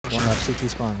One left CT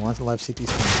spawn. One left CT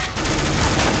spawn.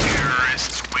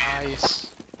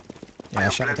 Nice. Yeah, I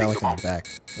shot Metallic in the back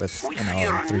with an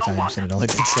AUG 3 times and it only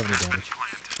did 70 damage.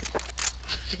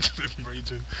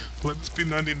 Raging. Let this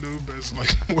P90 noob as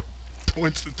like what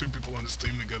points the two people on this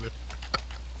team together.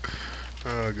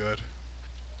 Oh god.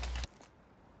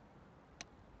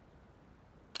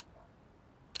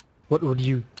 What would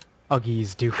you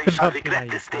Uggies do without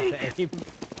P90 aim?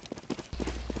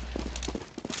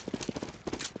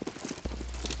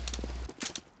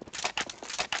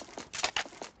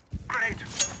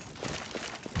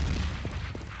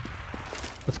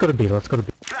 Let's go to B, let's go to B.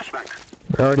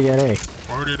 We're already at A.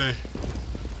 Already there.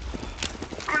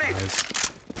 Nice.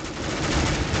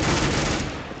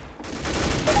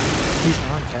 He's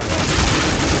on catwalk.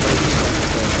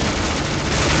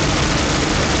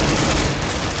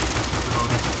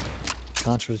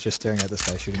 Contra was just staring at this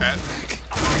guy shooting him in the back.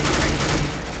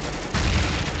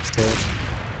 Still.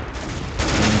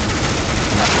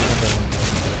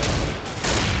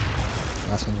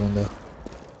 Last one's window.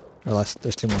 Or last,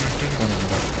 there's two more. One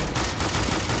window.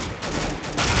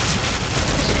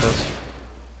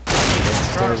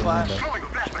 Stairs and window.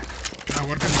 God,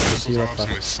 what if those ops and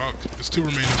they suck? There's two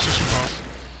remaining, it's just your off.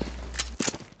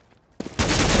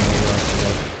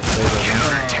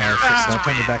 Don't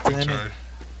turn your back to the enemy.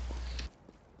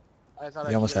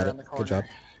 You almost had it. Good job.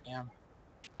 Yeah.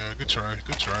 Yeah, good try,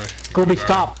 good try. Kobe,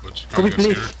 stop! Kobe,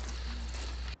 please!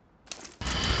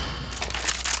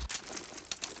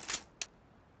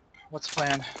 What's the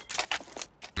plan?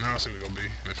 Now I think we're gonna be.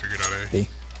 They figured out A. B.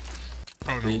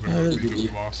 Probably not gonna be because we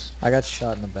lost. I got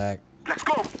shot in the back. Let's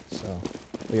go! So,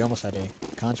 we almost had A.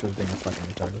 Contra was being a fucking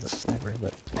retard with a sniper,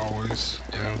 but... Always,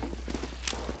 yeah.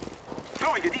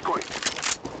 Throwing a decoy!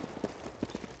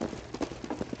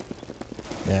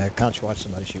 Yeah, Contra watched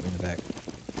somebody shoot me in the back.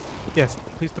 Yes,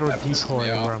 please throw a decoy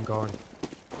where I'm going.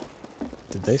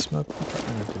 Did they smoke the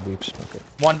apartment or did we smoke it?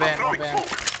 One van, one van.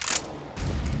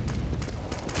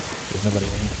 There's nobody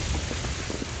in.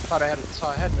 Thought I had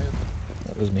saw a head move.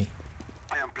 That was me.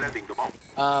 I am planting the bomb.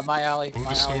 My alley. Move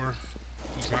My the alley. store.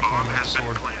 He's not climbing the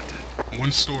store.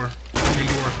 One store. One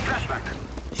door.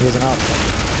 He was an op.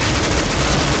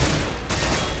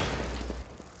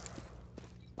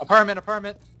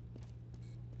 Apartment.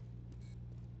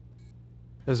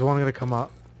 There's one gonna come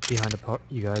up behind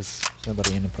you guys.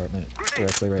 Somebody in apartment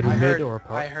directly right Maybe now. mid or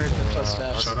apart? I heard the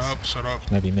footsteps. Shut up, shut up.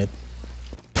 Maybe mid.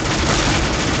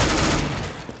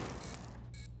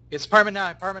 It's apartment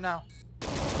now,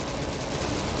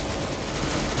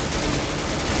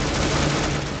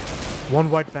 One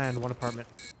white van, one apartment.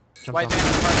 Jump White off. van,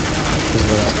 apartment.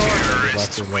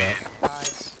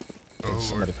 Nice. Oh,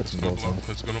 Somebody Lord. put some It's gonna bolts blow. on.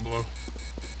 It's gonna blow.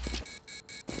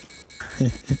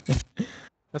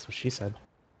 That's what she said.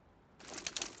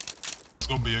 Let's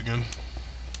go B again.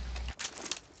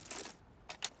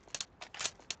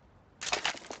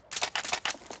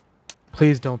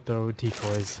 Please don't throw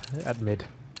decoys at mid.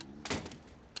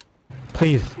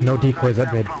 Please, no decoys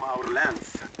at mid. From our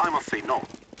lands, I must say no.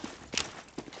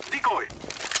 Decoy.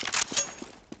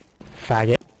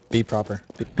 Faggot. Be proper.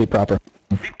 Be proper.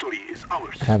 Victory is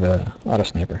ours. I have a auto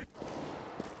sniper.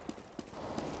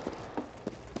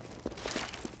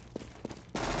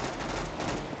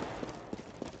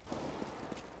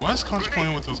 Why is Conch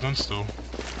playing with those guns still?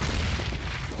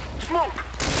 Smoke.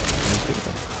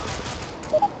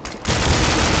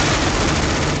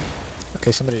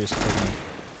 Okay, somebody just killed me.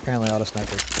 Apparently auto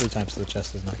sniper 3 times to the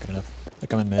chest is not good enough. They're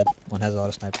coming mid. One has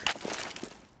auto sniper.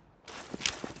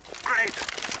 Grenade.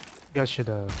 You guys should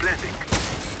Planting.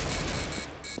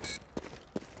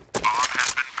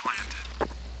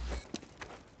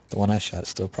 The one I shot is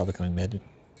still probably coming mid.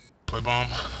 Play bomb.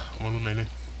 One remaining.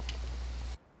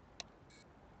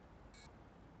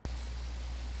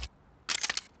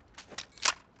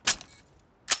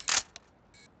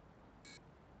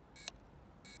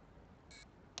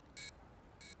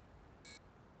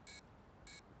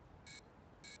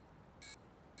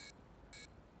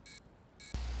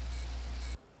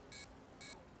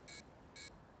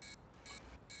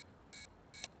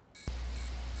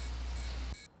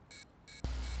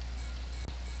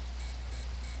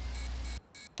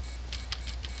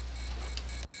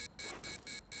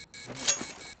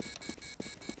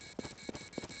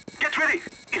 Get ready.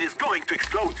 It is going to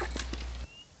explode.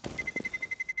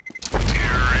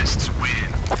 Terrorists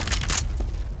win.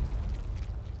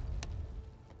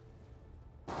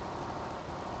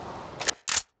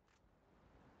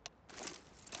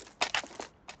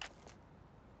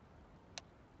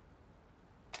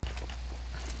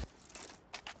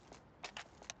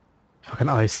 fucking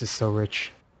ice is so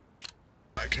rich.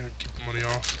 I can't keep the money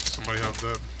off. Somebody have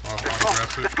that. I'll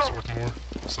autograph it. It's worth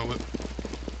more. Sell it.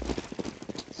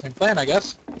 Same plan, I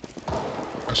guess.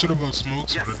 I should have bought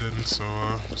smokes, but I didn't, so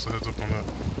just a heads up on that.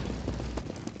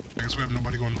 I guess we have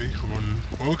nobody going B. We're going...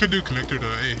 Well, we could do connector to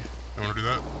A. You wanna do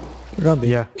that? We're gonna be.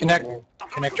 Yeah.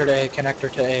 Connector to A,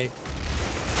 connector to A.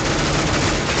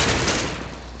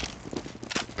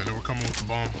 And then we're coming with the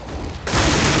bomb.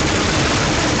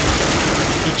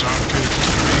 Good job, kid.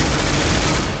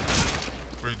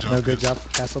 Great job. No good kids. job for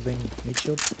Castle being meat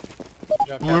shield.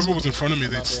 Whoever was in front of me,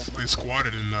 they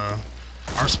squatted in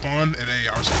our spawn at A,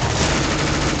 our spawn.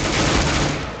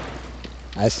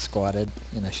 I squatted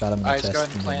and I shot him in the Alright, chest. go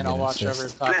ahead and plan. I'll watch over the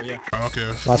top of you. Okay,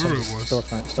 Last whoever one it was. still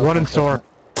front. One in store.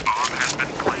 Bomb has been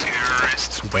planted.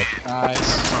 Terrorists win.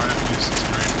 Nice. Sorry, please, it's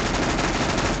great.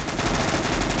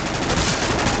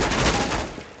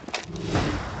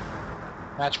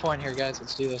 Match point here, guys.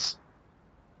 Let's do this.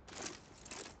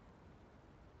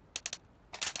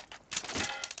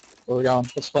 Where we going?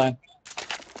 Let's plan.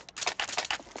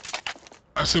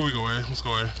 I say we go A. Let's go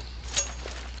A.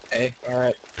 A.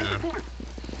 Alright. Yeah.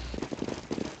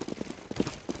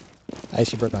 I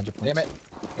actually broke 100 points. Damn it.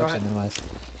 Go Actually ahead. minimized.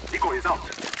 Eco is out.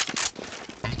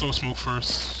 I'm gonna throw smoke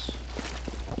first.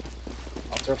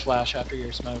 I'll throw flash after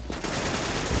your smoke.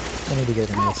 I need to get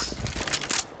a miss.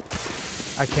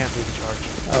 I can't do the charge.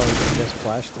 Oh, you can just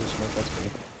flash through smoke, that's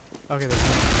great. Okay, there's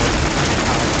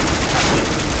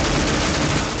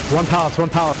one pallet. One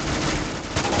pallet.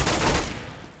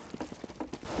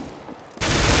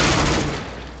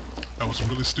 That was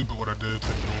really stupid what I did,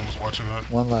 if no one was watching that.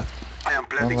 One left. I am One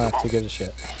planting the left, who bomb. gives a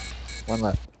shit? One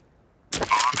left. Bomb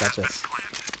I got has been this.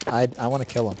 planted. I want to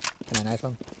kill him. Can I knife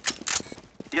him?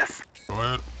 Yes. Go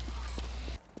ahead.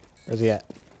 Where's he at?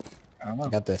 I don't I know.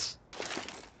 got this.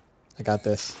 I got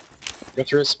this. Go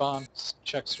through his spawn.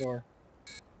 Check store.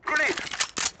 Grenade.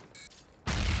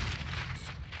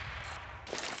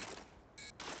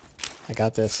 I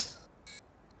got this.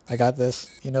 I got this.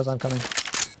 He knows I'm coming.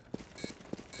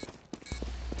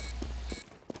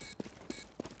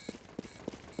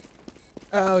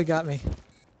 Oh, he got me.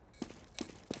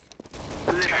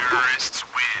 Terrorists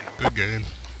win. Good game.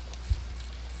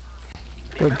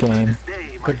 Good game.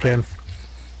 Stay, my Good friend. game.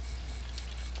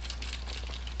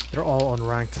 They're all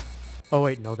unranked. Oh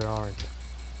wait, no, they aren't.